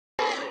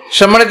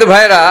সম্মানিত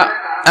ভাইরা,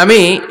 আমি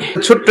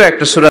ছোট্ট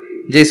একটা সূরা,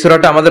 যে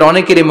সূরাটা আমাদের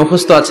অনেকেরই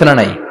মুখস্থ আছে না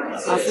নাই?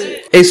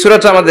 এই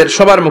সূরাটা আমাদের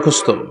সবার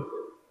মুখস্থ।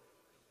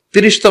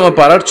 30তম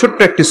পারার ছোট্ট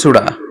একটি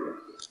সূরা।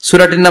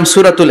 সূরাটির নাম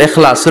সূরাতুল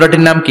ইখলাস।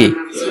 সূরাটির নাম কি?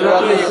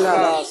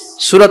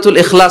 সূরাতুল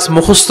ইখলাস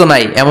মুখস্থ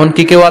নাই এমন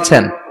কি কেউ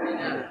আছেন?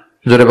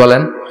 জোরে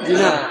বলেন,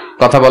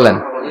 কথা বলেন।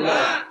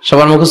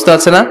 সবার মুখস্থ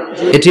আছে না?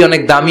 এটি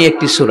অনেক দামি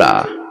একটি সূরা।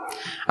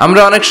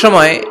 আমরা অনেক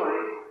সময়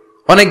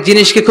অনেক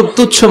জিনিসকে খুব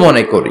তুচ্ছ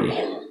মনে করি,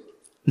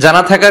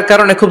 জানা থাকার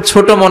কারণে খুব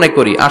ছোট মনে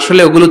করি।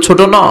 আসলে ওগুলো ছোট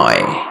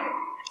নয়,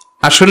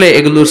 আসলে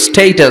এগুলোর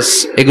স্ট্যাটাস,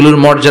 এগুলোর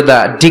মর্যাদা,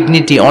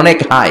 ডিগনিটি অনেক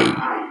হাই,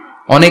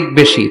 অনেক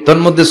বেশি। তোর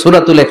মধ্যে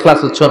সূরাতুল ইখলাস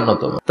হচ্ছে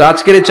অন্যতম। তো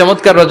আজকের এই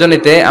চমৎকার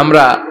রজনীতে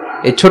আমরা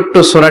এই ছোট্ট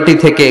সূরাটি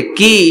থেকে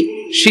কি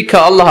শিক্ষা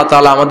আল্লাহ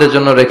তাআলা আমাদের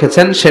জন্য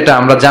রেখেছেন সেটা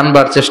আমরা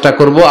জানবার চেষ্টা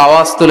করব।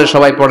 আওয়াজ তুলে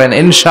সবাই পড়েন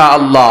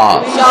ইনশাআল্লাহ।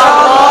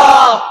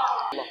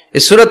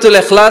 এই সূরাতুল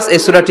ইখলাস, এই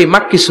সূরাটি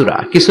মাক্কি সূরা।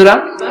 কি সূরা?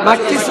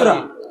 মাক্কি সূরা।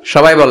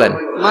 সবাই বলেন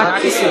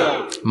মাক্কি সূরা।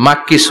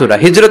 মাক্কি সূরা।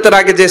 হিজরতের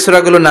আগে যে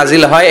সূরাগুলো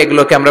নাজিল হয়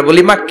এগুলোকে আমরা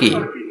বলি মাক্কি।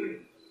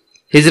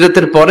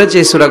 হিজরতের পরে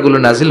যে সূরাগুলো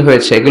নাজিল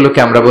হয়েছে এগুলোকে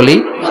আমরা বলি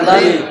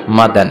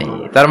মাদানী।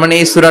 তার মানে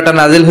এই সূরাটা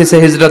নাজিল হয়েছে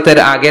হিজরতের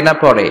আগে না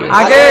পরে?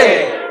 আগে।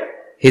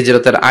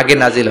 হিজরতের আগে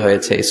নাজিল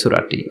হয়েছে এই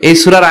সূরাটি। এই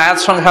সূরার আয়াত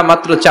সংখ্যা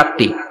মাত্র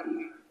 4টি।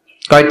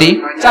 কয়টি?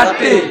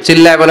 4টি।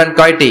 চিল্লায় বলেন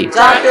কয়টি?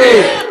 4টি।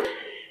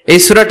 এই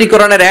সূরাটি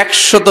কোরআনের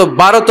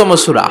 112তম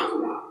সূরা,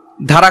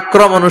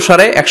 ধারাক্রম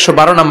অনুসারে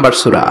 112 নম্বর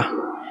সূরা।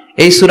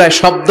 এই সূরায়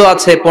শব্দ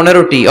আছে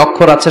 15টি,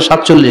 অক্ষর আছে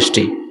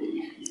 47টি।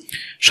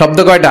 শব্দ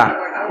কয়টা?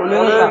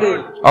 15টি।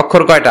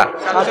 অক্ষর কয়টা?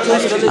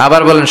 47টি।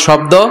 আবার বলেন,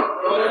 শব্দ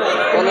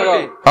 15,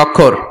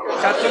 অক্ষর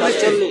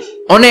 47।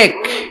 অনেক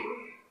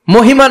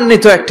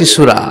মহিমান্বিত একটি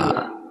সূরা,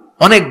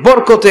 অনেক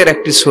বরকতের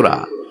একটি সূরা।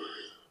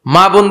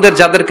 মা বোনদের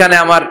যাদের কানে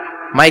আমার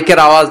মাইকের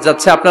আওয়াজ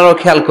যাচ্ছে, আপনারাও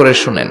খেয়াল করে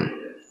শুনেন।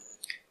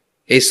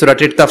 এই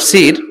সূরাটির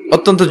তাফসীর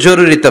অত্যন্ত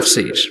জরুরি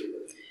তাফসীর।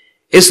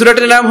 এই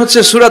সূরাটির নাম হচ্ছে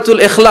সূরাতুল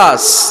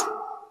ইখলাস।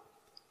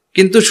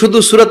 কিন্তু শুধু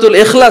সূরাতুল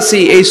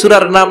ইখলাসই এই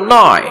সূরার নাম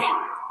নয়।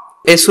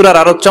 এই সূরার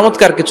আরো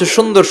চমৎকার কিছু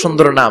সুন্দর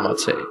সুন্দর নাম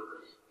আছে।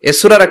 এই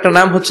সূরার একটা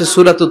নাম হচ্ছে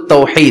সূরাতুত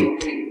তাওহীদ।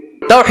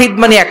 তাওহীদ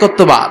মানে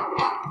একত্ববাদ,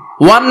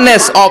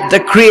 ওয়াননেস অফ দ্য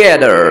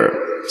ক্রিয়েটর।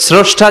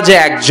 স্রষ্টা যে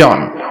একজন,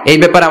 এই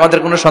ব্যাপারে আমাদের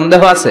কোনো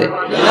সন্দেহ আছে?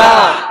 না।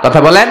 কথা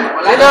বলেন।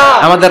 না।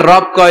 আমাদের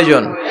রব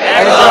কয়জন?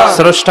 একজন।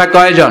 স্রষ্টা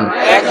কয়জন?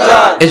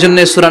 একজন। এজন্য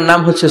সূরার নাম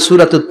হচ্ছে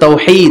সূরাতুত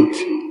তাওহীদ।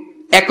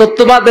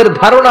 একত্ববাদের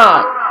ধারণা,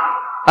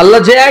 আল্লাহ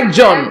যে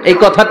একজন, এই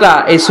কথাটা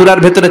এই সূরার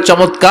ভেতরে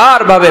চমৎকার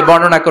ভাবে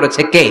বর্ণনা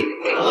করেছে কে?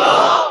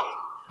 আল্লাহ।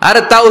 আর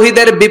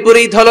তাওহীদের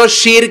বিপরীত হলো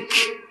শিরক।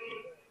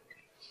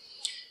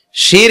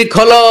 শিরক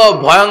হলো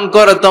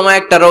ভয়ঙ্করতম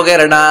একটা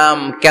রোগের নাম।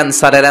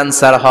 ক্যান্সারের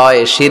অ্যানসার হয়,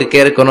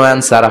 শিরকের কোনো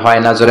অ্যানসার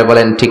হয় না। জোরে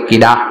বলেন ঠিক কি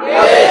না?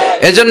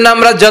 এজন্য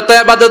আমরা যত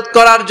ইবাদত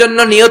করার জন্য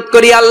নিয়ত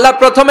করি, আল্লাহ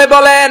প্রথমে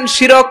বলেন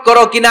শিরক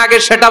করো কিনা আগে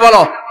সেটা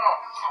বলো।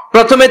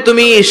 প্রথমে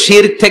তুমি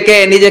শিরক থেকে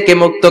নিজেকে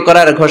মুক্ত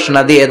করার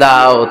ঘোষণা দিয়ে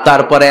দাও,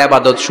 তারপরে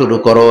ইবাদত শুরু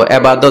করো।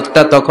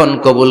 ইবাদতটা তখন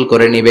কবুল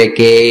করে নিবে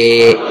কে?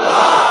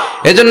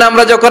 এজন্য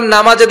আমরা যখন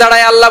নামাজে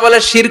দাঁড়াই আল্লাহ বলে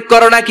শিরক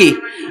করো নাকি?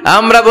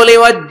 আমরা বলি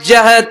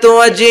ওয়াজ্জাহাতু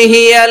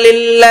ওয়াজহিয়া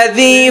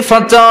লিল্লাযী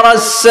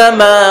ফাতারাস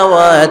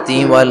সামাওয়াতি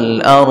ওয়াল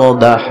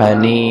আরদা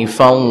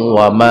হানিফাও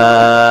ওয়া মা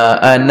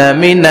আনা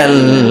মিনাল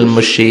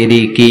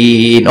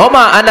মুশরিকিন।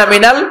 ওমা আনা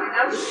মিনাল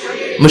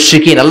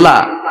মুশরিকিন। আল্লাহ,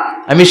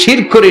 আমি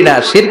শিরক করি না,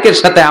 শিরকের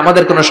সাথে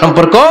আমাদের কোনো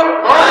সম্পর্ক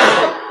নাই।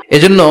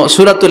 এজন্য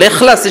সূরাতুল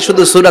ইখলাস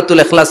শুধু সূরাতুল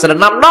ইখলাসের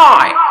নাম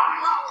নয়,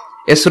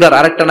 এই সূরার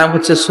আরেকটা নাম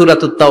হচ্ছে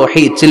সূরাতুত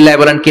তাওহীদ। চিল্লায়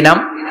বলেন কি নাম?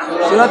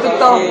 সূরাতুত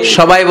তাওহীদ।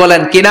 সবাই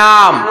বলেন কি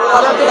নাম?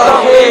 সূরাতুত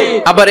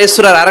তাওহীদ। আবার এই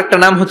সূরার আরেকটা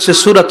নাম হচ্ছে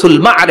সূরাতুল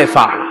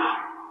মা'রিফা।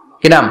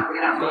 কি নাম?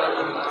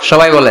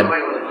 সবাই বলেন,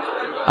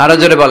 আরো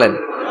জোরে বলেন।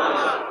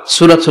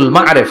 সূরাতুল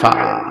মা'রিফা।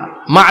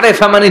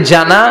 মা'রিফা মানে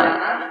জানা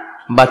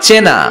বা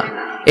চেনা।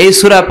 এই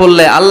সূরা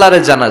পড়লে আল্লাহরে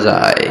জানা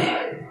যায়,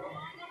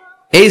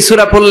 এই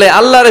সূরা পড়লে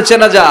আল্লাহরে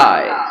চেনা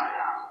যায়,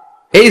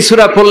 এই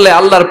সূরা পড়লে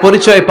আল্লাহর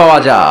পরিচয় পাওয়া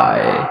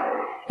যায়।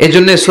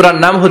 এজন্য সূরার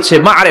নাম হচ্ছে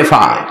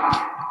মা'রিফা।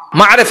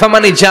 মা'রিফা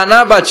মানে জানা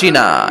বা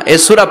চিনা। এই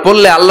সূরা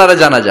পড়লে আল্লাহরে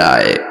জানা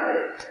যায়,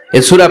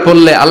 এই সূরা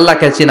পড়লে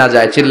আল্লাহকে চেনা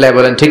যায়। চিল্লায়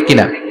বলেন ঠিক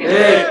কিনা?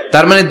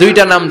 তার মানে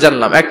দুইটা নাম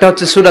জানলাম, একটা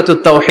হচ্ছে সূরাতুত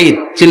তাওহীদ।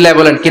 চিল্লায়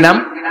বলেন কি নাম?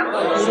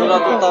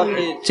 সূরাতুত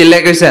তাওহীদ।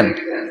 চিল্লায় কইছেন?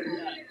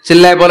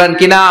 চিল্লায় বলেন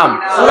কি নাম?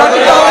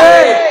 সূরাতুত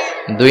তাওহীদ।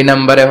 দুই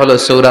নম্বরে হলো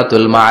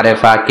সূরাতুল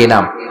মা'রিফা। কি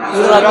নাম?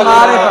 সূরাতুল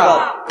মা'রিফা।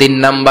 তিন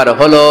নম্বর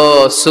হলো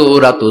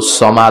সূরাতুস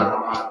সামাদ।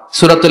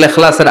 সূরাতুল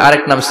ইখলাসের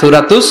আরেক নাম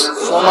সূরাতুস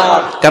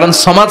সামাদ, কারণ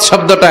সামাদ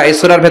শব্দটা এই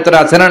সূরার ভেতরে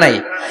আছে না নাই?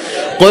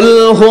 কুল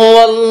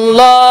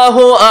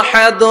হুয়াল্লাহু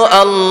আহাদ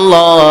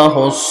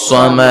আল্লাহুস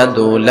সামাদ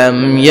লাম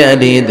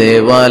ইয়ালিদ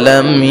ওয়া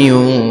লাম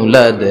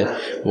ইউলাদ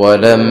ওয়া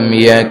লাম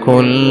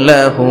ইয়াকুল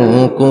লাহু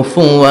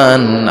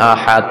কুফুয়ান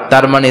আহাদ।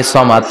 তার মানে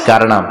সামাদ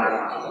কার নাম?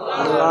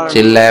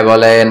 চিল্লায়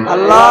বলেন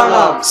আল্লাহর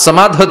নাম।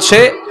 সামাদ হচ্ছে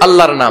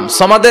আল্লাহর নাম।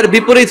 সামাদের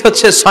বিপরীত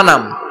হচ্ছে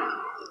সনাম।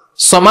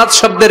 সামাদ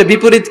শব্দের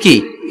বিপরীত কি?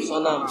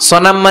 সনাম।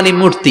 সনাম মানে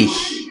মূর্তি।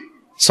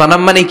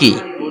 সনাম মানে কি?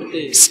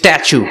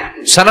 স্ট্যাচু।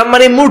 সনাম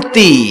মানে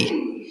মূর্তি।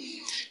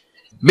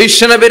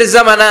 বিশ্বনবীর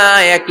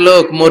জামানায় এক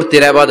লোক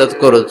মূর্তির ইবাদত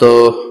করত,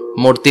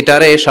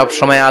 মূর্তিটারে সব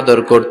সময় আদর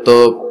করত,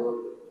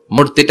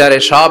 মূর্তিটারে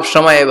সব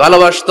সময়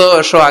ভালোবাসতো,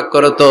 সোহাগ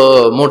করত,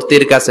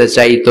 মূর্তির কাছে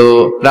চাইতো,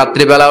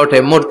 রাত্রিবেলা উঠে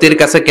মূর্তির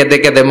কাছে কেঁদে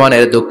কেঁদে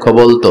মনের দুঃখ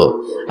বলতো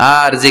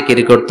আর জিকির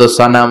করতো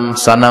সনম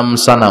সনম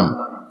সনম।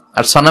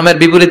 আর সনমের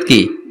বিপরীত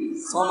কি?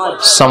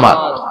 সমাদ।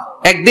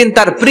 একদিন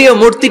তার প্রিয়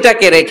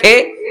মূর্তিটাকে রেখে,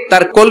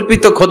 তার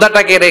কল্পিত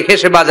খোদাটাকে রেখে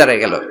সে বাজারে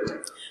গেল।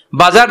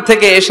 বাজার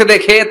থেকে এসে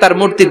দেখে তার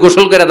মূর্তি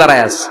গোসল করে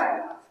দাঁড়ায় আছে,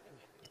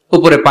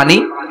 উপরে পানি,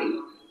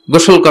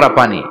 গোসল করা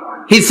পানি।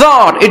 He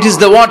thought it is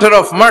the water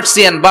of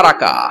mercy and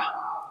barakah.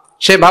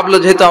 সে ভাবলো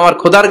যেহেতু আমার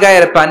খোদার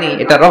গায়ের পানি,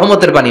 এটা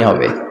রহমতের পানি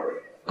হবে।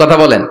 কথা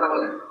বলেন,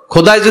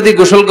 খোদায় যদি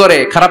গোসল করে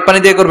খারাপ পানি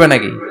দিয়ে করবে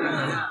নাকি?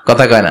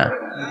 কথা কয় না,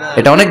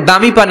 এটা অনেক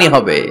দামি পানি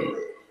হবে,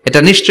 এটা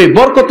নিশ্চয়ই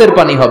বরকতের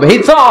পানি হবে। He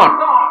thought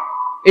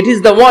it is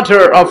the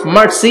water of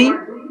mercy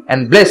and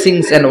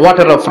blessings and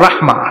water of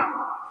rahmah.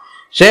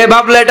 সে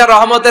ভাবলো এটা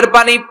রহমতের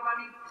পানি,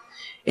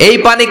 এই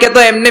পানিকে তো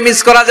এমনি মিস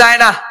করা যায়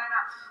না।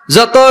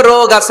 যত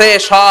রোগ আছে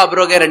সব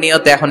রোগের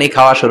নিয়তে এখনই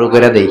খাওয়া শুরু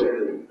করে দেই।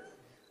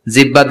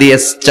 জিহ্বা দিয়ে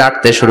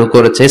চাটতে শুরু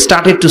করেছে,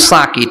 started to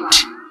suck it,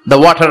 the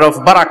water of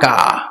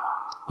barakah.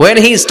 When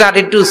he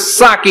started to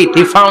suck it,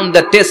 he found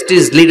the taste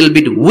is little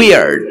bit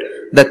weird,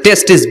 the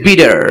taste is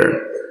bitter.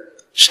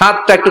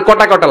 স্বাদটা একটু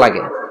কটা কটা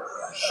লাগে,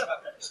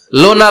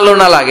 লোনা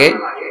লোনা লাগে,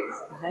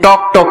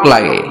 টক টক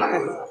লাগে।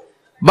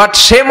 বাট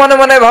সে মনে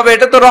মনে ভাবে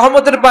এটা তো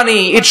রহমতের পানি,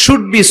 ইট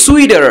শুড বি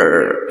সুইটার,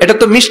 এটা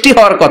তো মিষ্টি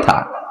হওয়ার কথা।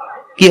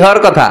 কি হওয়ার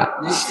কথা?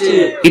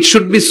 It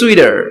should be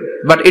sweater,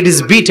 but it is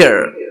bitter.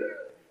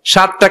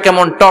 স্বাদটা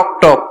কেমন টক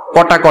টক,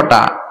 কটা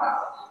কটা,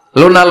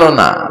 লোনা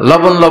লোনা,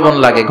 লবণ লবণ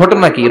লাগে।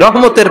 ঘটনা কি?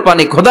 রহমতের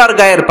পানি, খোদার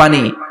গায়ের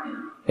পানি,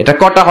 এটা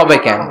কটা হবে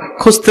কেন?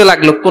 খুঁজতে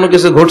লাগলো কোনো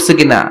কিছু ঘটছে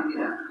কিনা।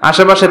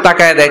 আশেপাশে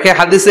তাকায় দেখে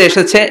হাদিসে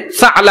এসেছে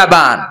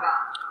সালাবান।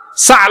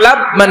 সালাব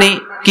মানে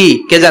কি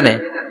কে জানে?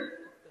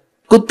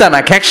 কুত্তা না,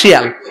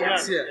 খ্যাকশিয়াল।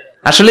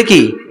 আসলে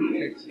কি?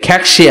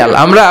 খ্যাকশিয়াল।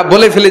 আমরা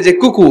বলে ফেলি যে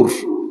কুকুর,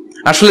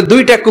 আসলে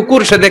দুইটা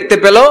কুকুর সে দেখতে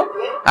পেল,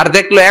 আর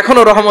দেখলো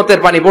এখনো রহমতের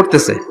পানি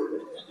পড়তেছে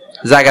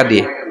জায়গা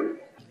দিয়ে,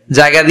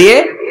 জায়গা দিয়ে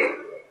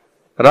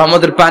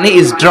রহমতের পানি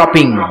ইজ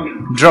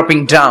ড্রপিং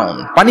ডাউন,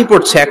 পানি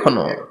পড়ছে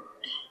এখনো।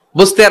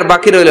 বুঝতে আর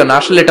বাকি রইল না,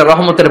 আসলে এটা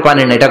রহমতের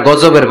পানি না, এটা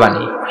গজবের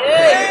পানি।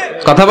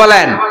 কথা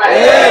বলেন,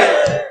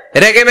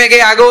 রেগে মেগে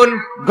আগুন।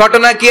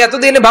 ঘটনা কি?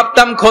 এতদিন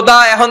ভাবতাম খোদা,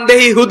 এখন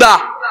দেহি হুদা।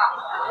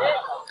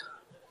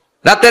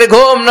 রাতের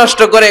ঘুম নষ্ট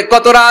করে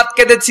কত রাত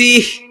কেঁদেছি,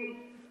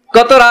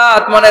 কত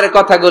রাত মনের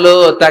কথাগুলো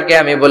তাকে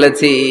আমি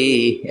বলেছি,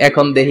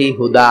 এখন দেহি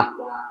হুদা।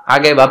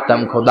 আগে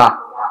ভাবতাম খোদা,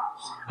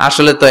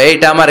 আসলে তো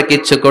এইটা আমার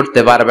কিচ্ছু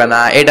করতে পারবে না,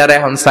 এটার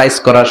এখন সাইজ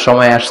করার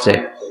সময় আসছে।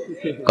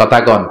 কথা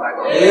কন।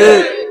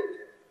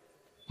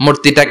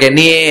 মূর্তিটাকে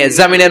নিয়ে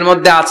জমিনের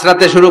মধ্যে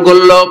আছড়াতে শুরু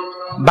করলো,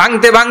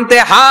 ভাঙতে ভাঙতে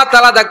হাত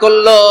আলাদা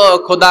করলো,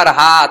 খোদার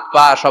হাত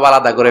পা সব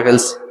আলাদা করে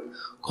ফেলছে।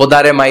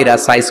 খোদারে মাইরা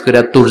সাইজ করে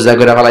তুরজা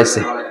করে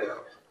ফেলাইছে।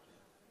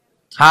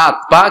 হাত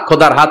পা,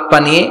 খোদার হাত পা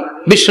নিয়ে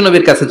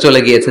বিশ্বনবীর কাছে চলে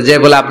গিয়েছে, যে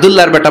বলে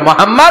আব্দুল্লাহর বেটা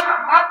মোহাম্মদ,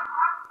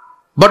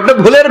 বড্ড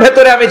ভুলের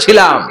ভেতরে আমি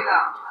ছিলাম।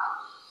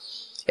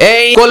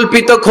 এই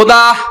কল্পিত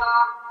খোদা,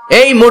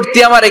 এই মূর্তি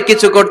আমারে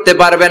কিছু করতে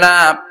পারবে না।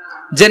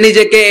 যে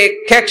নিজেকে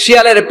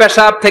খ্যাকশিয়ালের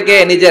পেশাব থেকে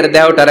নিজের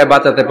দেহটারে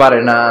বাঁচাতে পারে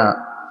না,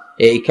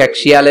 এই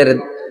খ্যাকশিয়ালের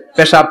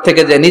পেশাব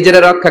থেকে যে নিজের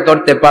রক্ষা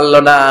করতে পারলো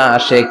না,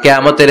 সে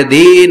কিয়ামতের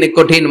দিন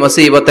কঠিন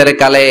মুসিবতের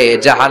কালে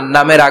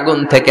জাহান্নামের আগুন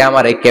থেকে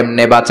আমারে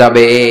কেমনে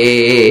বাঁচাবে?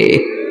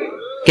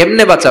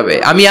 কেমনে বাঁচাবে?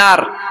 আমি আর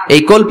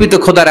এই কল্পিত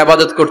খোদার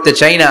ইবাদত করতে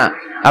চাই না।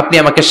 আপনি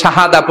আমাকে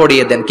শাহাদা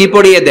পড়িয়ে দেন। কি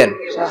পড়িয়ে দেন?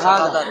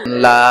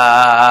 লা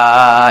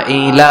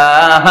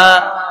ইলাহা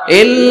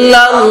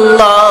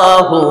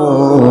ইল্লাল্লাহু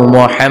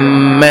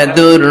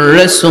মুহাম্মাদুর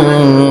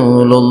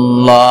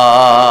রাসূলুল্লাহ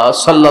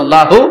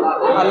সাল্লাল্লাহু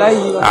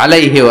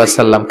আলাইহি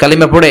ওয়াসাল্লাম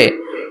কালিমা পড়ে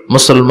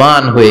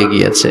মুসলমান হয়ে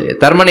গিয়েছে।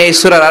 তার মানে এই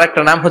সূরার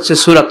আরেকটা নাম হচ্ছে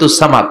সূরাতুস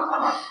সামাদ।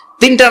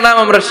 তিনটা নাম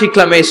আমরা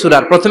শিখলাম এই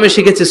সূরার। প্রথমে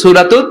শিখেছি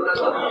সূরাতুত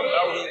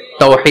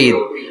তাওহীদ,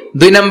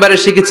 2 নম্বরে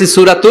শিখেছি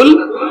সূরাতুল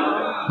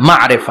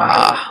মারিফা,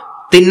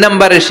 3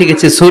 নম্বরে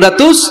শিখেছি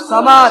সূরাতুস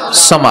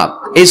সামাদ।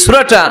 এই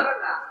সূরাটা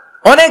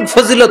অনেক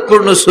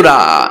ফজিলতপূর্ণ সূরা।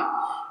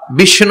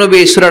 বিশ্বনবী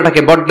এই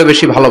সূরাটাকে বড্ড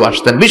বেশি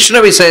ভালোবাসতেন।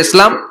 বিশ্বনবী সাল্লাল্লাহু আলাইহি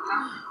ওয়াসাল্লাম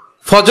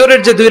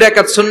ফজরের যে 2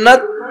 রাকাত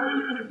সুন্নাত,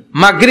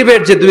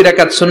 মাগরিবের যে 2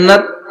 রাকাত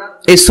সুন্নাত,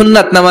 এই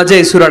সুন্নাত নামাজে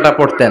এই সূরাটা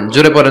পড়তেন।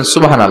 জোরে পড়েন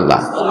সুবহানাল্লাহ।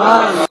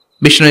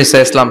 বিশ্বনবী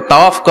সাল্লাল্লাহু আলাইহি ওয়াসাল্লাম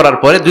তাওয়াফ করার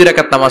পরে 2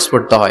 রাকাত নামাজ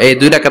পড়তে হয়। এই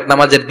 2 রাকাত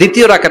নামাজের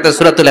দ্বিতীয় রাকাতে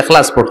সূরাতুল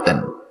ইখলাস পড়তেন।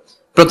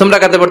 প্রথম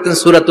রাকাতে পড়তেন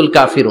সূরাতুল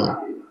কাফিরুন।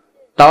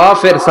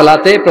 তাওয়াফের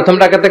সালাতে প্রথম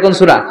রাকাতে কোন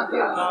সূরা?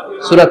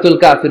 সূরাতুল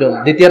কাফিরুন।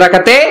 দ্বিতীয়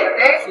রাকাতে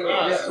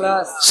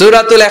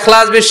সূরাতুল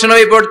ইখলাস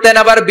বিশ্বনবী পড়তেন।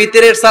 আবার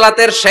বিতরের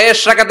সালাতের শেষ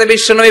রাকাতে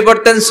বিশ্বনবী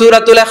পড়তেন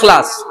সূরাতুল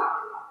ইখলাস।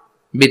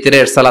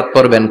 বিতরের সালাত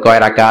পড়বেন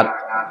কয় রাকাত?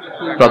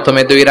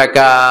 প্রথমে 2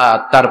 রাকাত,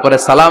 তারপরে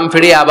সালাম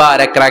ফিরিয়ে আবার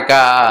 1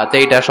 রাকাত।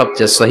 এইটা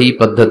সবচেয়ে সহি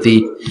পদ্ধতি।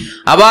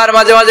 আবার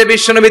মাঝে মাঝে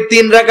বিশ্বনবী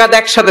 3 রাকাত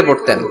একসাথে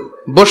পড়তেন,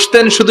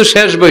 বসতেন শুধু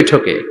শেষ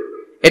বৈঠকে।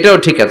 এটাও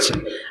ঠিক আছে।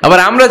 আবার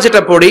আমরা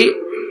যেটা পড়ি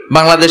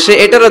বাংলাদেশে,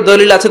 এটারও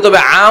দলিল আছে, তবে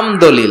আম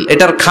দলিল,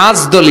 এটার খাস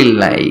দলিল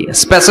নাই,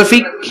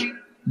 স্পেসিফিক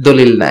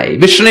দলিল নাই।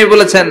 বিষ্ণু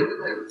বলেছেন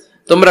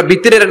তোমরা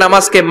বিতরের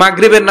নামাজকে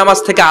মাগরিবের নামাজ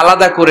থেকে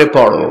আলাদা করে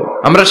পড়ো।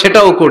 আমরা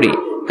সেটাও করি,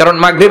 কারণ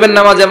মাগরিবের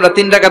নামাজে আমরা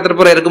 3 রাকাতের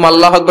পরে এরকম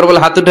আল্লাহু আকবার বলে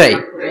হাত উঠাই,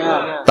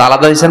 তা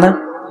আলাদা হইছে না?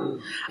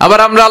 আবার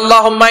আমরা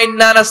আল্লাহুম্মা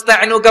ইন্না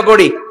নাস্তাইনুকা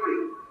পড়ি,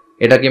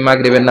 এটা কি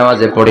মাগরিবের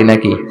নামাজে পড়ি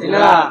নাকি?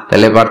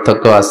 তাহলে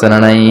পার্থক্য আছে না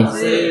নাই?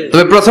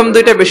 তবে প্রথম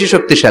দুইটা বেশি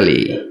শক্তিশালী।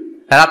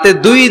 রাতে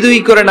 2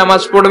 করে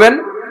নামাজ পড়বেন,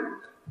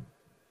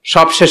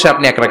 সব শেষে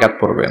আপনি 1 রাকাত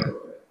পড়বেন।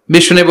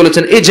 বিষ্ণু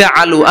বলেছেন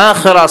ইজআলু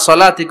আখিরা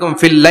সালাতিকুম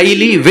ফিল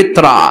লাইলি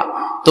বিতরা,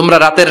 তোমরা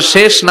রাতের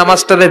শেষ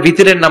নামাজটারে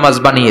বিতরের নামাজ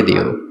বানিয়ে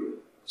দিও।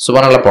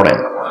 সুবহানাল্লাহ পড়েন।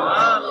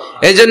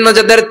 এইজন্য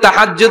যাদের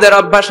তাহাজ্জুদের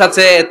অভ্যাস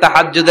আছে,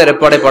 তাহাজ্জুদের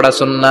পরে পড়া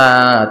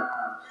সুন্নাত।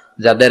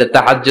 যাদের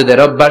তাহাজ্জুদের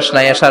অভ্যাস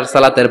নাই, এশার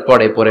সালাতের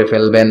পরে পড়ে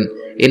ফেলবেন।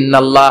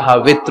 ইন্নাল্লাহা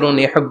বিতরুন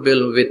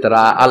ইউহিব্বুল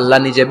বিতরা, আল্লাহ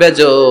নিজে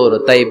বেজর,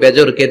 তাই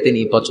বেজরকে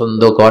তিনি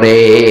পছন্দ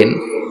করেন।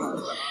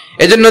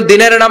 এজন্য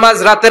দিনের নামাজ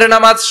রাতের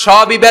নামাজ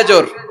সবই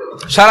বেজর।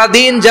 সারা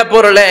দিন যা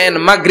পড়লেন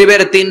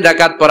মাগরিবের 3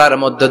 রাকাত পড়ার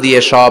মধ্য দিয়ে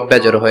সব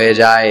বেজর হয়ে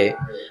যায়।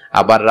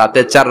 আবার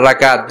রাতে 4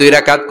 রাকাত 2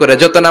 রাকাত করে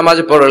যত নামাজ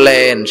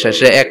পড়লেন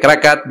শেষে 1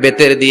 রাকাত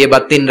বেতের দিয়ে বা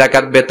 3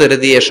 রাকাত বেতের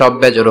দিয়ে সব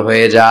বেজর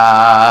হয়ে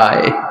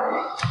যায়।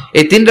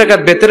 এই 3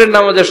 রাকাত বেতের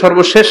নামাজের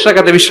সর্বশেষ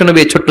রাকাতে বিশ্বনবী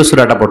এই ছোট্ট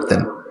সূরাটা পড়তেন।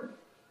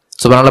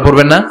 সুবহানাল্লাহ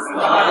পড়বেন না?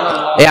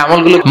 এই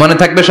আমলগুলো মনে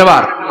থাকবে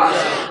সবার।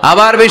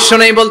 আবার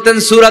বিশ্বনবী বলতেন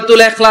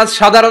সূরাতুল ইখলাস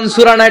সাধারণ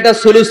সূরা না, এটা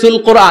সুলুসুল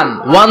কোরআন,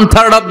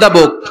 1/3 অফ দা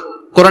বুক।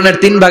 কোরআনের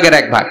 3 ভাগের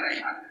 1 ভাগ।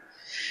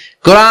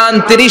 কোরআন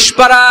 30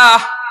 পারা।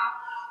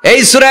 এই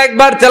সূরা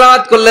একবার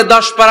তেলাওয়াত করলে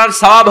 10 পারার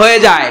সওয়াব হয়ে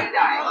যায়,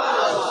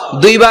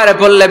 2 বারে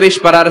পড়লে 20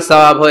 পারার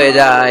সওয়াব হয়ে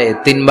যায়,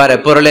 3 বারে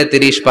পড়লে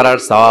 30 পারার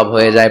সওয়াব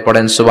হয়ে যায়।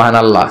 পড়েন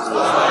সুবহানাল্লাহ।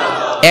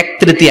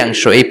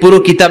 1/3 এই পুরো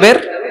কিতাবের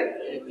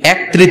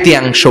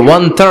 1/3,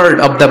 1/3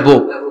 অফ দা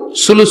বুক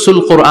সুলুসুল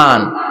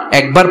কোরআন।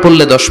 একবার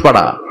পড়লে 10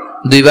 পারা,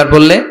 2 বার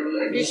পড়লে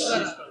 20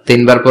 পারা,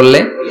 3 বার পড়লে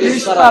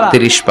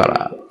 30 পারা।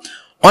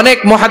 অনেক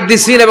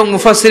মুহাদ্দিসিন এবং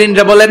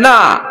মুফাসসিরিনরা বলে না,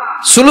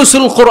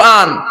 সুলুসুল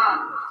কোরআন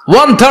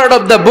 1/3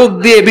 অফ দা বুক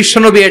দিয়ে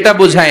বিশ্বনবী এটা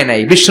বুঝায়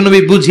নাই। বিশ্বনবী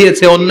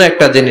বুঝিয়েছে অন্য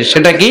একটা জিনিস।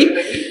 সেটা কি?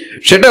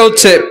 সেটা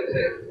হচ্ছে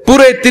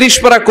পুরো 30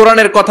 পারা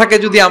কোরআনের কথাকে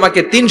যদি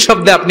আমাকে 3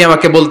 শব্দে আপনি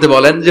আমাকে বলতে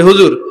বলেন যে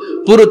হুজুর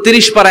পুরো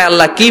 30 পারায়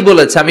আল্লাহ কি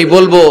বলেছে, আমি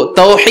বলবো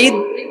তাওহীদ,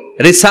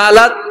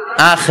 রিসালাত,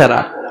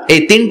 আখিরাত। এই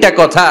 3টা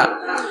কথা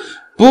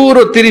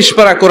পুরো 30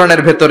 পারা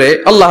কোরআনের ভেতরে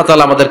আল্লাহ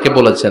তাআলা আমাদেরকে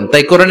বলেছেন।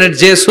 তাই কোরআনের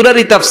যে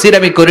সূরারই তাফসীর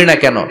আমি করি না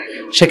কেন,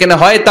 সেখানে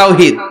হয়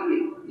তাওহীদ,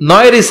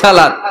 নয়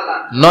রিসালাত,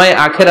 নয়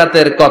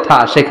আখিরাতের কথা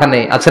সেখানে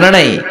আছে না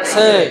নাই?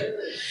 আছে।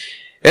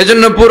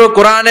 এজন্য পুরো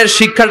কোরআনের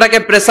শিক্ষাটাকে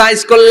প্রেসাইজ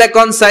করলে,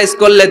 কনসাইজ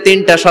করলে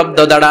 3টা শব্দ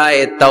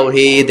দাঁড়ায়,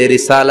 তাওহীদ,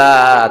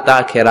 রিসালাত,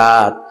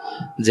 আখিরাত।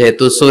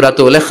 যেহেতু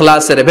সূরাতুল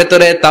ইখলাসের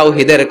ভেতরে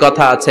তাওহীদের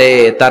কথা আছে,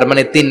 তার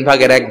মানে 3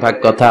 ভাগের 1 ভাগ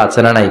কথা আছে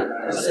না নাই?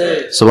 আছে।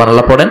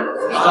 সুবহানাল্লাহ পড়েন।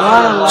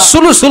 সুবহানাল্লাহ।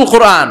 সুলুসুল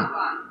কোরআন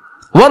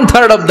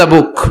 1/3 অফ দা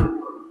বুক।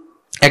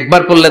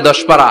 একবার পড়লে 10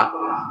 পারা,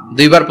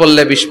 2 বার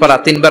পড়লে 20 পারা,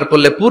 3 বার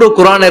পড়লে পুরো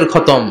কোরআনের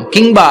খতম।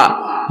 কিংবা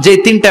যে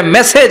 3টা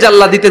মেসেজ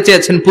আল্লাহ দিতে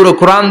চেয়েছেন পুরো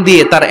কোরআন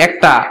দিয়ে, তার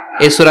একটা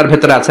এই সূরার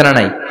ভেতরে আছে না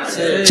নাই?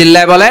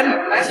 চিল্লায় বলেন।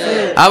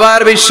 আবার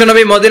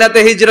বিশ্বনবী মদিনাতে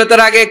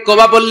হিজরতের আগে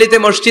কোবা পল্লীতে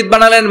মসজিদ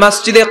বানালেন,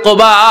 মসজিদে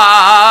কোবা।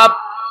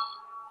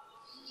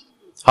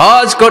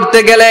 হজ করতে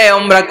গেলে,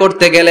 উমরা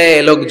করতে গেলে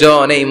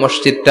লোকজন এই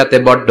মসজিদটাতে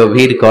বড্ড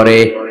ভিড় করে,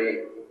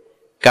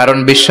 কারণ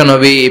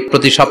বিশ্বনবী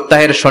প্রতি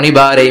সপ্তাহের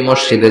শনিবার এই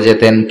মসজিদে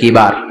যেতেন। কি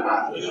বার?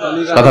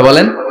 কথা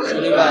বলেন।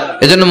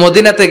 এজন্য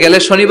মদিনাতে গেলে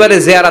শনিবারে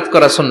জিয়ারত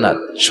করা সুন্নাত।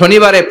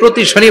 শনিবারে,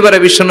 প্রতি শনিবারে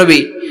বিশ্বনবী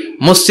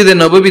মসজিদে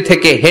নববী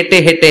থেকে হেঁটে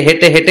হেঁটে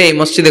হেঁটে হেঁটে এই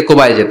মসজিদে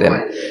কুবায় যেতেন।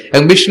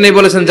 এবং বিষ্ণু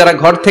বলেছেন যারা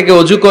ঘর থেকে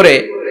ওযু করে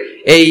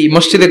এই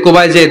মসজিদে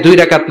কুবায় যে 2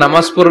 রাকাত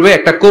নামাজ পড়বে,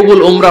 একটা কবুল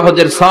উমরা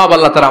হজের সওয়াব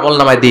আল্লাহ তার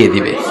আমলনামায় দিয়ে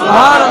দিবে।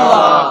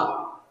 সুবহানাল্লাহ।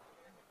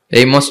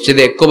 এই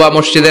মসজিদে কুবা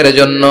মসজিদের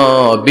জন্য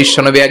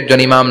বিশ্বনবী একজন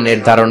ইমাম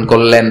নির্ধারণ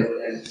করলেন।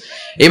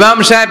 ইমাম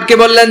সাহেবকে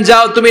বললেন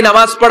যাও তুমি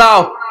নামাজ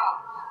পড়াও।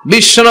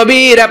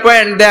 বিশ্বনবীর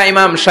অ্যাপয়েন্ট দেয়া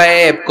ইমাম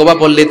সাহেব কুবা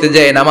পল্লীতে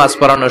যে নামাজ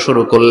পড়ানো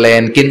শুরু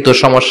করলেন, কিন্তু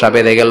সমস্যা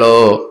বেড়ে গেল।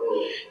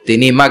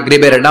 তিনি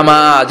মাগরিবের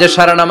নামাজ,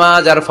 এশার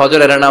নামাজ আর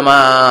ফজরের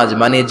নামাজ,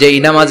 মানে যেই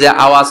নামাজে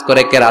আওয়াজ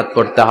করে কেরাত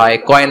পড়তে হয়,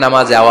 কয়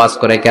নামাজে আওয়াজ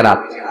করে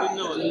কেরাত?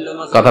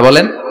 কথা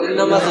বলেন।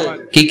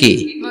 কি কি?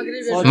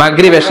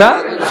 মাগরিব, এশা,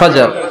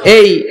 ফজর।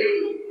 এই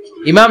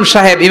ইমাম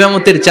সাহেব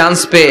ইমামতির চান্স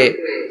পেয়ে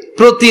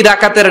প্রতি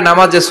রাকাতের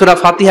নামাজে সূরা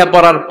ফাতিহা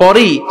পড়ার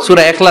পরই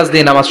সূরা ইখলাস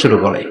দিয়ে নামাজ শুরু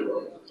করে,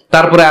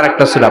 তারপরে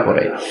আরেকটা সূরা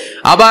পড়ে,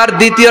 আবার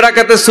দ্বিতীয়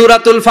রাকাতে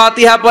সূরাতুল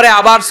ফাতিহা পড়ে,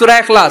 আবার সূরা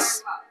ইখলাস।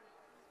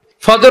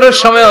 ফজরের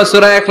সময়ও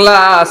সূরা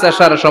ইখলাস,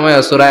 এশার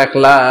সময়ও সূরা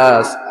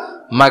ইখলাস,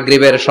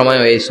 মাগরিবের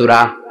সময়ও এই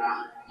সূরা।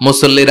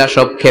 মুসল্লিরা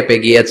সব খেপে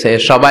গিয়েছে।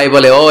 সবাই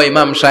বলে ও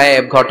ইমাম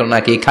সাহেব ঘটনা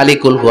কি? খালি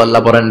কুল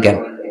হুয়াল্লাহ পড়েন কেন?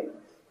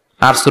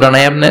 আর সূরা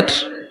নাই আপনার?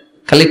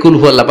 খালি কুল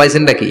হুয়াল্লাহ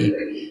পাইছেন নাকি?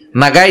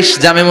 নাগাইশ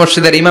জামে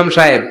মসজিদের ইমাম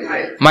সাহেব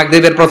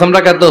মাগরিবের প্রথম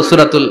রাকাতেও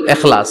সূরাতুল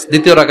ইখলাস,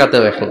 দ্বিতীয়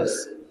রাকাতেও ইখলাস,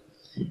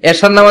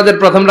 এশার নামাজের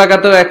প্রথম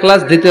রাকাতেও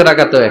ইখলাস, দ্বিতীয়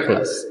রাকাতেও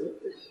ইখলাস,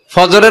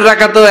 ফজরের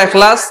রাকাতেও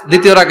ইখলাস,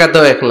 দ্বিতীয়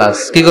রাকাতেও ইখলাস।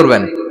 কি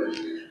করবেন?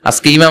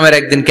 আজকে ইমামের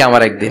একদিন কি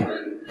আমার একদিন।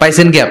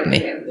 পাইছেন কি আপনি?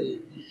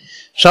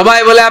 সবাই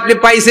বলে আপনি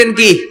পাইছেন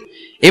কি?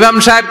 ইমাম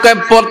সাহেব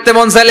পড়তে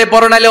মন চাইলে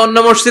পড়ো, নাইলে অন্য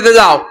মসজিদে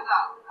যাও।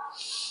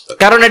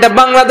 কারণ এটা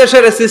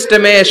বাংলাদেশের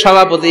সিস্টেমে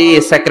সভাপতি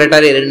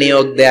সেক্রেটারির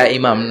নিয়োগ দেয়া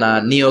ইমাম না,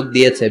 নিয়োগ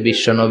দিয়েছে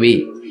বিশ্বনবী।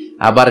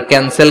 আবার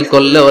ক্যান্সেল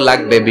করলেও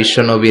লাগবে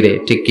বিশ্বনবীরে,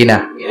 ঠিক কিনা?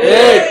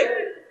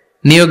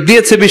 নিয়োগ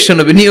দিয়েছে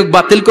বিশ্বনবী, নিয়োগ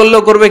বাতিল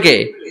করলেও করবে কে?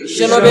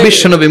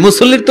 বিশ্বনবী।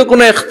 মুসল্লির তো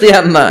কোনো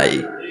এখতিয়ার নাই।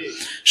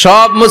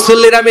 সব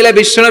মুসল্লিরা মিলে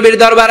বিশ্বনবীর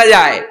দরবারে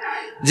যায়,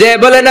 যে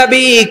বলে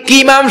নবী কি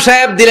ইমাম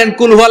সাহেব দিলেন,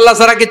 কুল হু আল্লাহ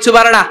ছাড়া কিচ্ছু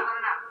পারে না,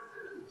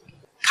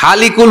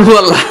 খালি কুল হু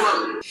আল্লাহ,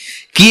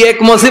 কি এক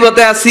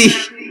মুসিবতে আছি।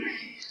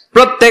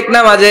 প্রত্যেক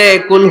নামাজে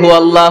কুল হু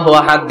আল্লাহু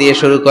আহাদ দিয়ে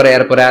শুরু করে,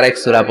 এরপরে আরেক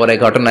সূরা পড়ে।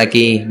 ঘটনা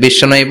কি?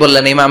 বিশ্বনবী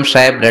বললেন ইমাম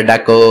সাহেব রে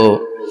ডাকো।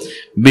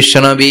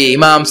 বিশ্বনবী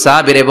ইমাম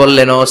সাহাবীরে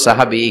বললেন, ও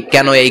সাহাবী,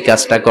 কেন এই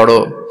কাজটা করো?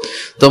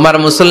 তোমার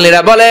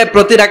মুসল্লিরা বলে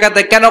প্রতি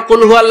রাকাতে কেন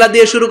কুল হু আল্লাহ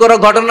দিয়ে শুরু করো,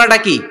 ঘটনাটা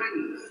কি?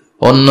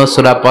 অন্য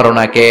সূরা পড়ো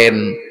না কেন?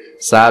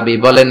 সাহাবী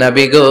বলে,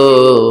 নবী গো,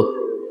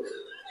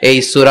 এই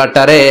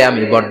সূরাটারে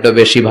আমি বড্ড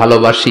বেশি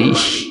ভালোবাসি,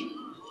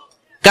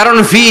 কারণ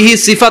ফিহি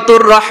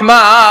সিফাতুর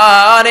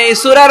রহমান, এই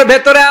সূরার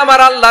ভেতরে আমার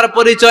আল্লাহর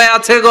পরিচয়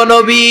আছে গো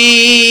নবী।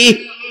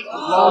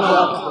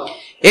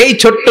 এই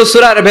ছোট্ট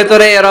সূরার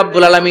ভেতরে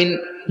রব্বুল আলামিন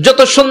যত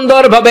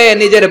সুন্দরভাবে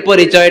নিজের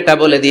পরিচয়টা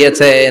বলে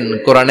দিয়েছেন,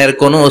 কোরআনের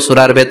কোন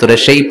সূরার ভেতরে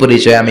সেই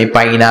পরিচয় আমি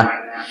পাই না।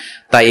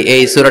 তাই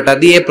এই সূরাটা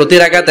দিয়ে প্রতি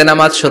রাকাতে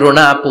নামাজ শুরু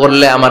না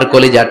পড়লে আমার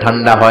কলিজা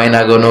ঠান্ডা হয়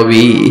না গো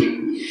নবী।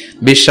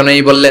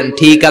 বিশ্বনবী বললেন,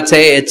 ঠিক আছে,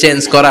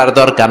 চেঞ্জ করার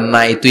দরকার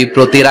নাই, তুই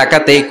প্রতি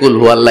রাকাতেই কুল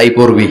হু আল্লাহই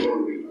পড়বি।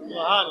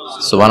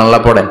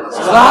 সুবহানাল্লাহ পড়েন।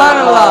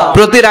 সুবহানাল্লাহ।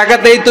 প্রতি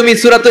রাকাতেই তুমি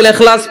সূরাতুল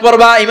ইখলাস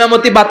পড়বা,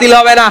 ইমামতি বাতিল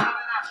হবে না।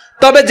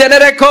 তবে জেনে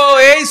রেখো,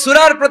 এই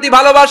সূরার প্রতি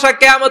ভালোবাসা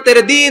কিয়ামতের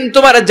দিন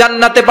তোমার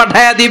জান্নাতে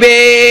পাঠায়া দিবে।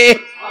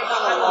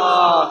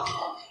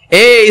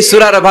 এই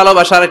সূরার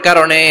ভালোবাসার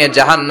কারণে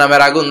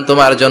জাহান্নামের আগুন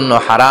তোমার জন্য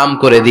হারাম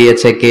করে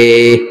দিয়েছে কে?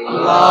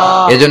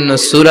 আল্লাহ। এজন্য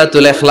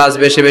সূরাতুল ইখলাস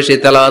বেশি বেশি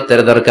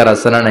তেলাওয়াতের দরকার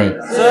আছে না নাই?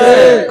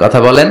 কথা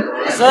বলেন।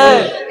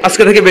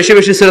 আজকে থেকে বেশি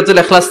বেশি সূরাতুল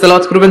ইখলাস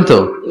তেলাওয়াত করবেন তো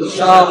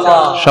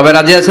ইনশাআল্লাহ? সবাই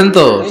রাজি আছেন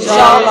তো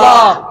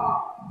ইনশাআল্লাহ?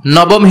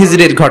 নবম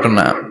হিজরির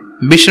ঘটনা,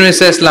 বিষ্ণু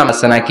ইসলাম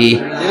আছে নাকি?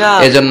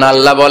 এজন্য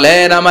আল্লাহ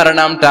বলেন, আমার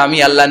নামটা আমি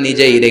আল্লাহ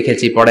নিজেই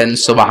রেখেছি। পড়েন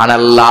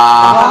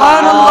সুবহানাল্লাহ।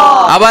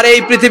 আবার এই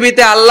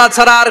পৃথিবীতে আল্লাহ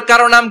ছাড়া আর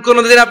কারো নাম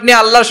কোনদিন আপনি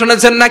আল্লাহ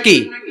শুনেছেন নাকি?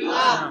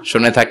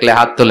 শুনে থাকলে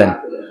হাত তোলেন।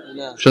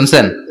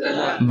 শুনছেন?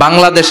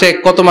 বাংলাদেশে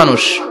কত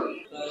মানুষ?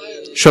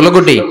 16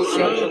 কোটি,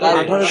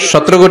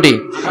 17 কোটি,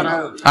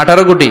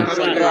 18 কোটি?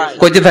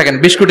 কইতে থাকেন,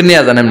 20 কোটি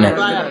নিয়ে যান এমনি।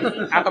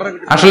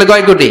 আসলে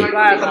কয় কোটি?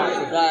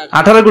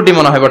 18 কোটি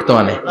মনে হয়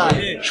বর্তমানে।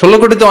 16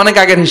 কোটি তো অনেক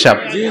আগের হিসাব।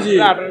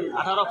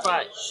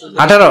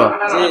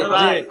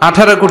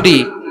 18 কোটি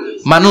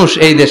মানুষ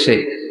এই দেশে।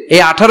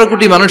 এই 18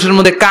 কোটি মানুষের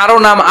মধ্যে কারো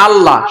নাম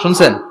আল্লাহ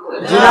শুনছেন?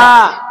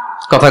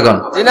 কথা কন।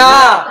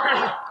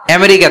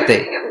 আমেরিকাতে,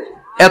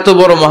 এত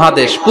বড়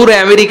মহাদেশ, পুরো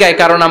আমেরিকায়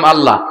কারো নাম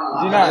আল্লাহ?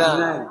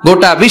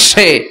 গোটা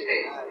বিশ্বে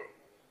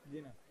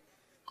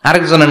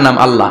আরেকজনের নাম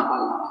আল্লাহ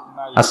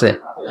আছে?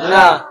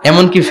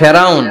 এমনকি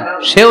ফেরাউন,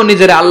 সেও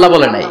নিজের আল্লাহ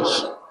বলে নাই।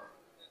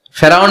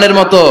 ফেরাউনের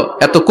মতো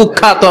এত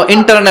কুখ্যাত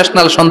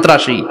ইন্টারন্যাশনাল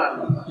সন্ত্রাসী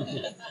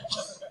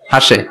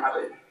আসে।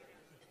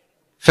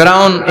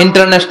 ফেরাউন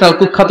ইন্টারন্যাশনাল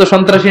কুখ্যাত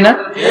সন্ত্রাসী না?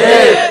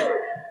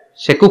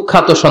 সে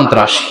কুখ্যাত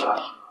সন্ত্রাসী।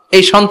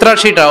 এই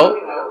সন্ত্রাসীটাও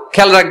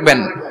খেয়াল রাখবেন,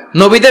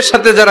 নবীদের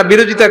সাথে যারা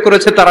বিরোধিতা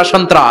করেছে তারা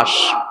সন্ত্রাস,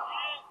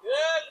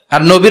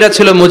 আর নবীরা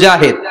ছিল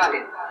মুজাহিদ।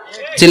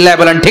 চিল্লায়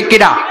বলেন ঠিক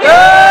কিনা?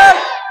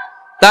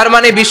 তার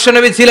মানে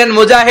বিশ্বনবী ছিলেন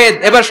মুজাহিদ।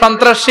 এবার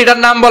সন্ত্রাসীটার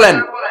নাম বলেন,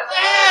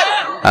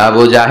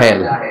 আবু জাহেল।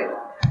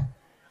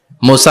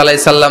 মুসা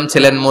আলাইহিস সালাম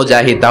ছিলেন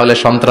মুজাহিদ, তাহলে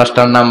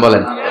সন্ত্রাসটার নাম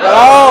বলেন।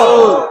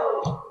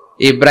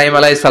 ইব্রাহিম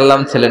আলাইহিস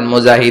সালাম ছিলেন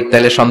মুজাহিদ,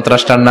 তাহলে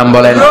সন্ত্রাসটার নাম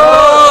বলেন।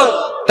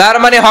 তার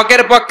মানে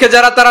হকের পক্ষে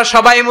যারা তারা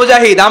সবাই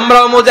মুজাহিদ,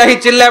 আমরাও মুজাহিদ।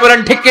 চিল্লায় বলেন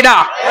ঠিক কিনা?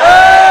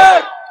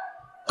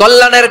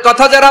 কল্যাণের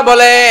কথা যারা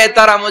বলে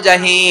তারা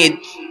মুজাহিদ,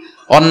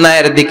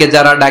 অন্যায়ের দিকে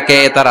যারা ডাকে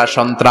তারা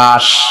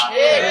সন্ত্রাস।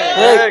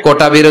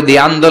 কোটা বিরোধী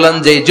আন্দোলন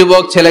যে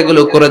যুবক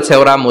ছেলেগুলো করেছে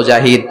ওরা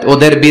মুজাহিদ,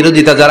 ওদের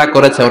বিরোধিতা যারা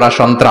করেছে ওরা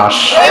সন্ত্রাস।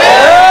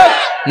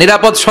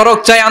 নিরাপদ সড়ক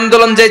চাই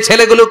আন্দোলন যে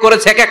ছেলেগুলো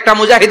করেছে এক একটা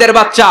মুজাহিদের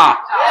বাচ্চা,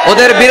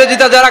 ওদের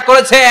বিরোধিতা যারা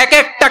করেছে এক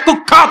একটা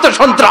কুখ্যাত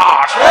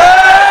সন্ত্রাস।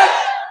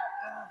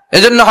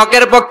 এজন্য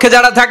হকের পক্ষে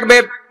যারা থাকবে,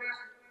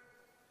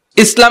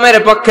 ইসলামের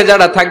পক্ষে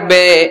যারা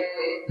থাকবে,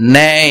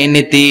 ন্যায়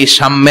নীতি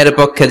সাম্যের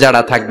পক্ষে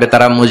যারা থাকবে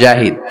তারা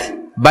মুজাহিদ।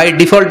 বাই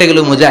ডিফল্ট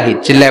এগুলো মুজাহিদ।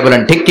 চিল্লায়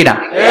বলেন ঠিক কিনা?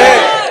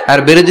 আর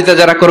বিরোধিতা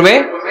যারা করবে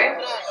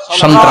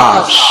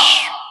সন্ত্রাস,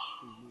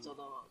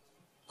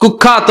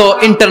 কুখ্যাত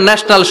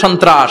ইন্টারন্যাশনাল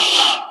সন্ত্রাস।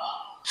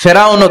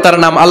 ফেরাউনও তার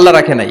নাম আল্লাহ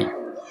রাখে নাই,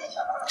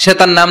 সে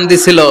তার নাম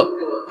দিছিল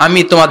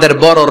আমি তোমাদের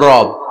বড়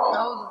রব।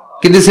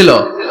 কি দিছিল?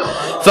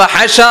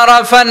 فحشر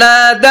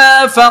فنادى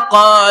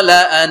فقال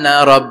انا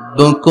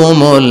ربكم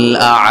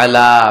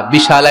الاعلى।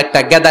 বিশাল একটা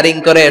গ্যাদারিং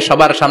করে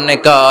সবার সামনে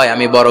কয়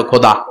আমি বড়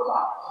খোদা।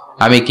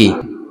 আমি কি?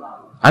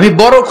 আমি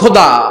বড়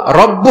খোদা,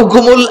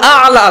 রব্বুকুমুল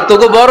আ'লা,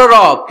 তোগো বড়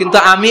রব, কিন্তু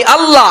আমি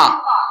আল্লাহ।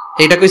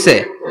 এটা কইছে?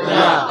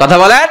 কথা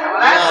বলেন।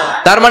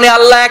 তার মানে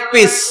আল্লাহ এক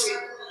পিস,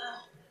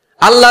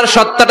 আল্লাহর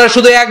সত্তাটা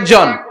শুধু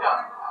একজন।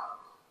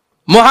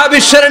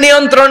 মহাবিশ্বের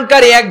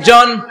নিয়ন্ত্রণকারী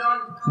একজন,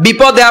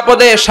 বিপদে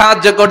আপদে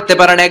সাহায্য করতে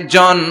পারেন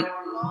একজন,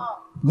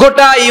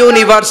 গোটা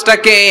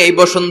ইউনিভার্সটাকে, এই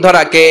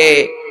বসুন্ধরাকে,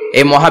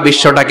 এই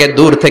মহাবিশ্বটাকে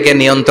দূর থেকে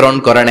নিয়ন্ত্রণ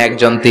করেন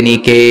একজন, তিনি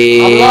কে?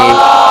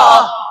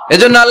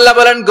 এজন্য আল্লাহ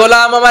বলেন,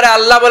 গোলাম আমারে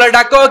আল্লাহ বলে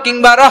ডাকো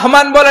কিংবা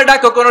রহমান বলে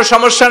ডাকো, কোনো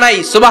সমস্যা নাই।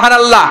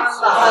 সুবহানাল্লাহ।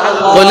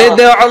 বলে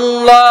দে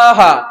আল্লাহ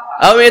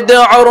আও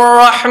ইদউর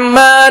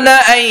রহমান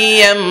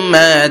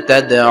আইয়াম্মা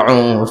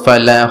তাদউ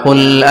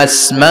ফালাহুল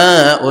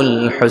আসমাউল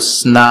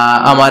হুসনা।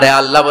 আমারে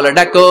আল্লাহ বলে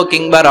ডাকো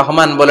কিংবা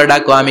রহমান বলে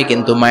ডাকো, আমি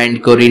কিন্তু মাইন্ড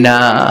করি না।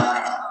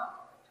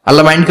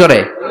 আল্লাহ মাইন্ড করে?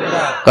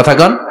 কথা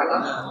কন।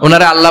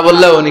 ওনারা আল্লাহ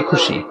বললেও উনি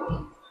খুশি,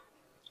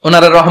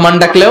 ওনারা রহমান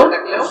ডাকলেও।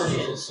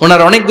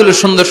 ওনার অনেকগুলো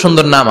সুন্দর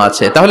সুন্দর নাম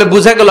আছে, তাহলে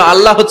বোঝা গেল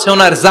আল্লাহ হচ্ছে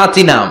ওনার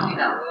জাতি নাম।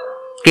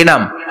 কি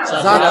নাম?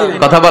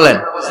 কথা বলেন।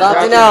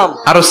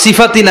 আরো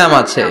সিফাতি নাম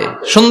আছে,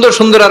 সুন্দর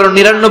সুন্দর আরো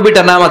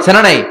 99টা নাম আছে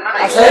না নাই?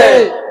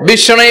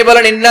 বিশ্বনবী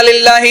বলেন,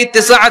 ইন্নালিল্লাহি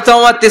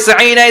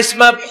 99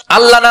 ইসমা।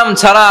 আল্লাহ নাম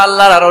ছাড়া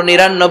আল্লাহর আরো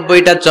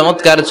 99টা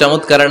চমৎকার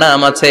চমৎকার নাম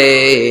আছে।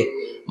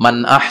 মান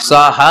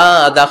আহসাহা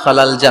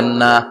দাখালাল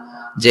জান্নাহ।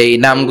 যেই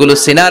নামগুলো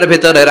সিনার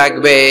ভেতরে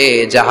রাখবে,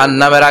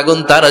 জাহান্নামের আগুন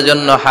তার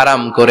জন্য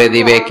হারাম করে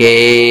দিবে কে?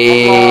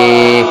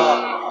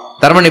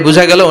 তার মানে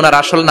বোঝা গেল ওনার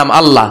আসল নাম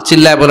আল্লাহ।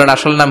 চিল্লায় বলেন,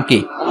 আসল নাম কি?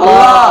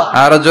 আল্লাহ।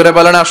 আরো জোরে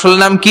বলেন, আসল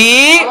নাম কি?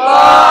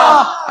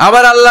 আল্লাহ।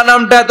 আবার আল্লাহ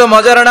নামটা এত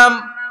মজার নাম,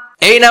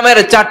 এই নামের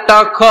 4টা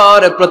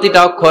অক্ষর, প্রতিটা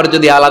অক্ষর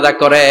যদি আলাদা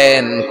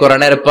করেন,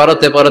 কোরআনের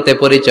পরতে পরতে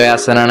পরিচয়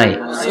আছে না নাই?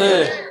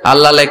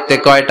 আল্লাহ লিখতে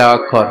কয়টা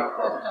অক্ষর?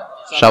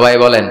 সবাই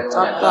বলেন।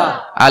 4টা।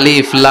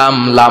 আলিফ লাম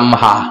লাম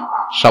হা।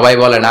 সবাই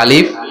বলেন,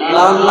 আলিফ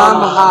লাম লাম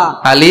হা।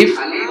 আলিফ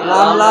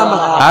লাম লাম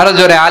হা। আরো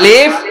জোরে,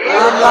 আলিফ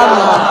লাম লাম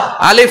হা।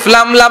 আলিফ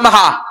লাম লাম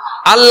হা।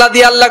 আল্লাহ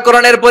দিয়ে আল্লাহ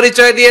কোরআনের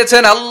পরিচয়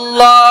দিয়েছেন,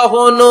 আল্লাহু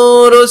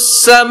নূরুস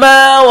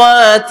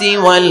সামাওয়াতি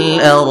ওয়াল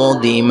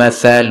আরদি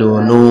মাসালু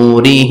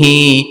নূরিহি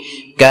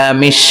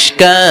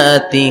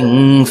কামিশকাতিন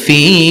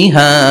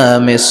ফিহা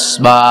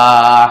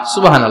মিসবাহ।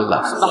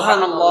 সুবহানাল্লাহ।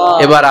 সুবহানাল্লাহ।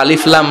 এবার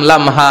আলিফ লাম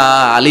লাম হা,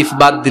 আলিফ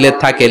বাদ দিলে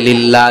থাকে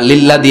লিল্লাহ।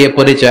 লিল্লাহ দিয়ে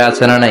পরিচয়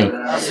আছে না নাই?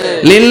 আছে।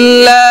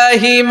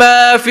 লিল্লাহি মা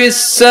ফিস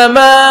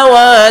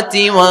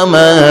সামাওয়াতি ওয়া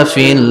মা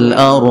ফিল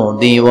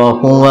আরদি ওয়া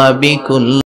হুয়া বিকুল